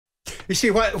You see,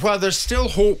 while there's still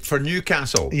hope for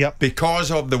Newcastle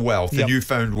because of the wealth, the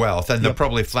newfound wealth, and they'll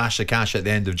probably flash the cash at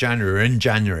the end of January or in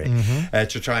January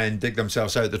to try and dig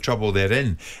themselves out of the trouble they're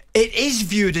in. It is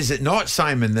viewed, is it not,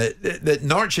 Simon, that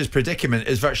Norwich's predicament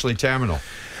is virtually terminal?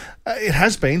 It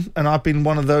has been, and I've been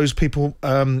one of those people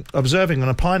observing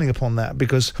and opining upon that,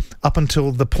 because up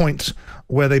until the point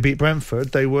where they beat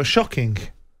Brentford, they were shocking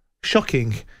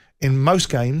in most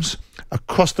games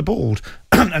across the board.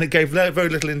 And it gave very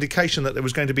little indication that there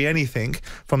was going to be anything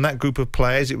from that group of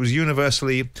players. It was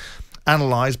universally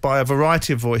analysed by a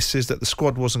variety of voices that the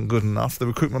squad wasn't good enough, the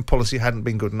recruitment policy hadn't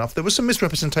been good enough. There were some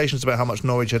misrepresentations about how much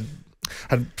Norwich had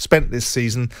spent this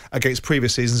season against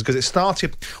previous seasons, because it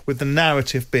started with the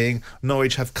narrative being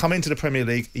Norwich have come into the Premier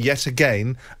League yet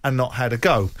again and not had a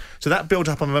go. So that built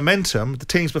up a momentum. The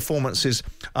team's performances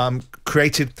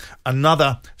created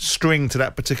another string to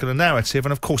that particular narrative,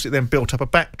 and of course it then built up a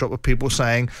backdrop of people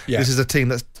saying this is a team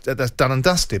that's done and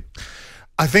dusted.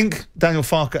 I think Daniel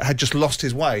Farke had just lost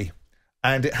his way.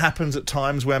 And it happens at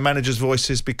times where managers'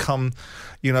 voices become,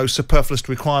 you know, superfluous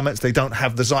requirements. They don't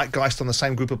have the zeitgeist on the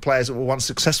same group of players that were once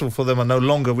successful for them and no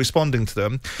longer responding to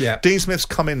them. Dean Smith's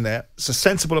come in there. It's a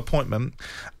sensible appointment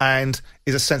and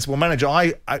is a sensible manager.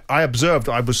 I observed.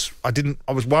 I was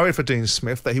worried for Dean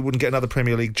Smith that he wouldn't get another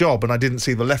Premier League job, and I didn't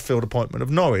see the left field appointment of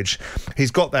Norwich.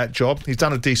 He's got that job. He's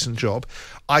done a decent job.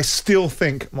 I still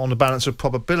think, on the balance of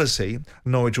probability,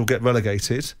 Norwich will get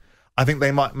relegated. I think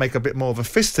they might make a bit more of a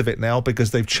fist of it now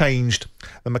because they've changed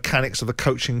the mechanics of the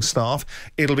coaching staff.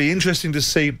 It'll be interesting to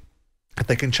see if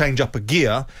they can change up a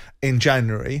gear in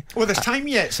January. Well, there's time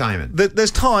yet, Simon. There's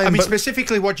time. I mean,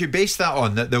 specifically, what do you base that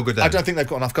on, that they'll go down? I don't think they've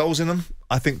got enough goals in them.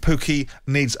 I think Pukki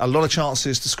needs a lot of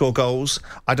chances to score goals.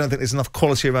 I don't think there's enough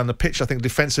quality around the pitch. I think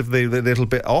defensively they're a little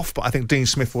bit off, but I think Dean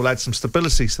Smith will add some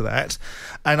stability to that.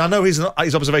 And I know his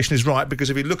observation is right, because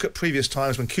if you look at previous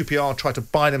times when QPR tried to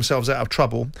buy themselves out of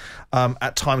trouble,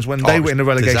 at times when they were in the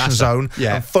relegation zone,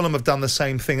 and Fulham have done the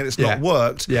same thing and it's not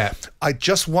worked. I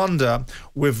just wonder,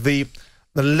 with the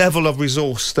level of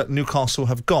resource that Newcastle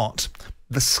have got,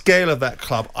 the scale of that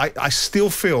club, I still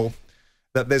feel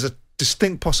that there's a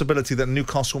distinct possibility that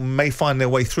Newcastle may find their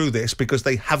way through this, because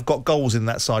they have got goals in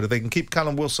that side. If they can keep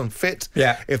Callum Wilson fit,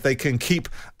 if they can keep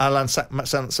Alan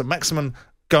Saint-Maximin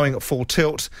going at full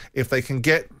tilt, if they can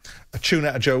get a tune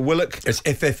out of Joe Willock. It's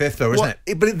if though, isn't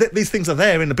it? But these things are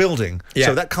there in the building.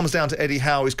 So that comes down to Eddie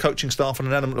Howe, his coaching staff, and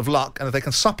an element of luck. And if they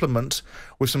can supplement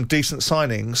with some decent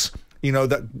signings, you know,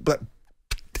 that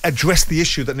address the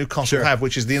issue that Newcastle have,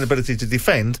 which is the inability to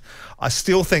defend. I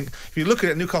still think, if you look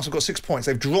at it, Newcastle got 6 points.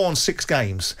 They've drawn 6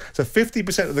 games. So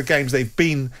 50% of the games they've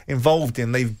been involved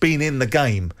in, they've been in the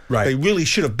game. They really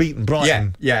should have beaten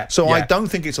Brighton. So I don't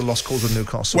think it's a lost cause with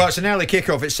Newcastle. Well, it's an early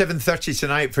kickoff. It's 7:30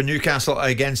 tonight for Newcastle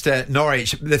against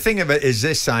Norwich. The thing of it is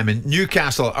this, Simon.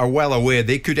 Newcastle are well aware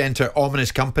they could enter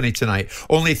ominous company tonight.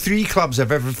 Only 3 clubs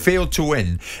have ever failed to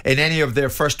win in any of their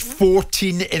first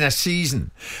 14 in a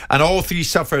season. And all 3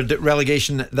 suffered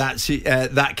relegation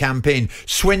that campaign.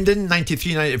 Swindon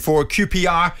 93-94,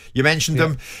 QPR, you mentioned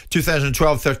them,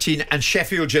 2012-13, and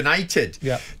Sheffield United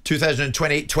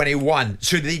 2020-21.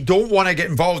 So they don't want to get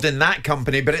involved in that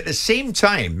company, but at the same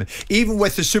time, even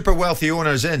with the super wealthy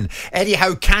owners in, Eddie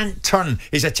Howe can't turn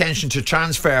his attention to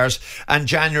transfers and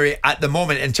January at the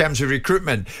moment in terms of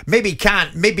recruitment. Maybe he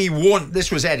can't, maybe he won't.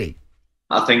 This was Eddie.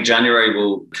 I think January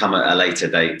will come at a later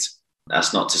date.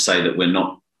 That's not to say that we're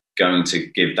not going to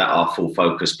give that our full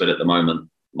focus, but at the moment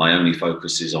my only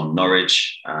focus is on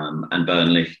Norwich and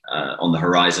Burnley on the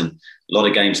horizon. A lot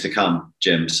of games to come,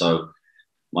 Jim, so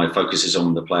my focus is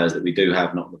on the players that we do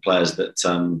have, not the players that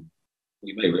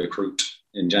we may recruit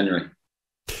in January.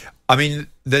 I mean,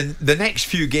 the next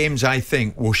few games, I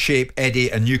think, will shape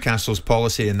Eddie and Newcastle's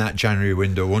policy in that January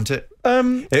window, won't it?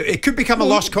 It could become a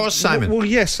lost cause, Simon. Well,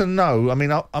 yes and no. I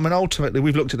mean, ultimately,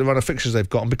 we've looked at the run of fixtures they've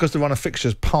got, and because the run of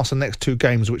fixtures past the next 2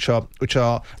 games, which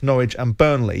are Norwich and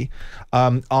Burnley,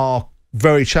 are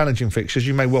very challenging fixtures,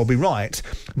 you may well be right,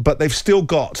 but they've still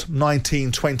got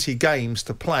 19, 20 games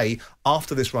to play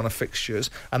after this run of fixtures,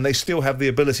 and they still have the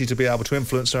ability to be able to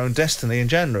influence their own destiny in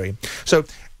January. So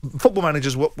football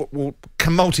managers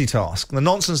can multitask. The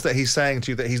nonsense that he's saying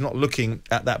to you that he's not looking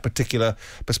at that particular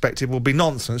perspective will be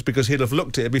nonsense, because he'll have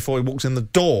looked at it before he walks in the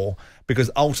door, because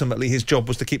ultimately his job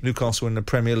was to keep Newcastle in the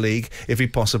Premier League if he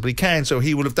possibly can. So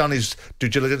he will have done his due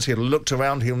diligence. He'll have looked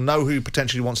around. He'll know who he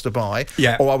potentially wants to buy,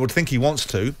 or I would think he wants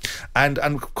to. And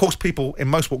of course, people in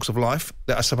most walks of life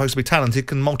that are supposed to be talented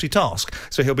can multitask.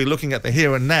 So he'll be looking at the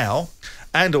here and now,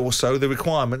 and also the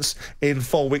requirements in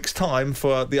 4 weeks' time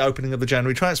for the opening of the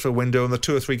January transfer transfer window and the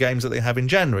 2 or 3 games that they have in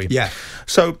January. Yeah.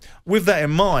 So with that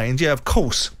in mind, yeah, of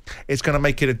course, it's going to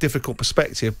make it a difficult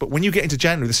perspective. But when you get into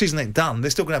January, the season ain't done.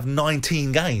 They're still going to have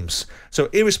 19 games. So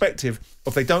irrespective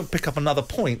of they don't pick up another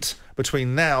point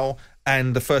between now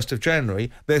and the 1st of January,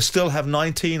 they still have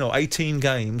 19 or 18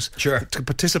 games to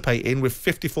participate in with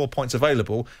 54 points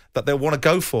available that they'll want to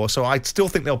go for. So I still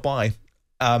think they'll buy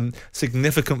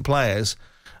significant players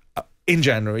in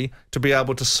January to be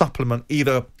able to supplement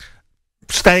either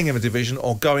staying in the division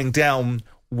or going down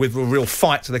with a real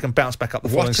fight so they can bounce back up the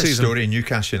following season. What a story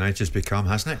Newcastle United's become,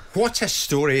 hasn't it? What a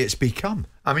story it's become.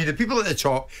 I mean, the people at the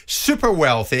top, super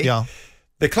wealthy. Yeah.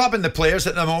 The club and the players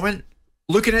at the moment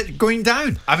looking at going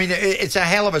down. I mean, it's a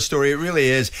hell of a story. It really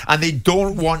is. And they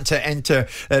don't want to enter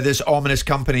this ominous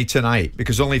company tonight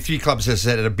because only 3 clubs, as I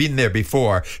said, have been there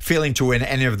before, failing to win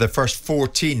any of the first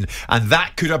 14. And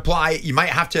that could apply. You might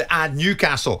have to add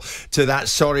Newcastle to that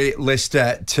sorry list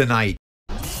tonight.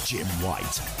 Jim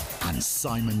White and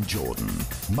Simon Jordan,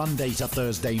 Monday to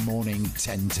Thursday morning,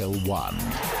 10 till 1.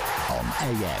 On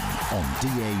AM, on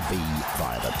DAB,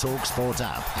 via the talkSPORT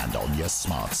app and on your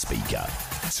smart speaker.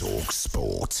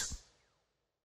 talkSPORT.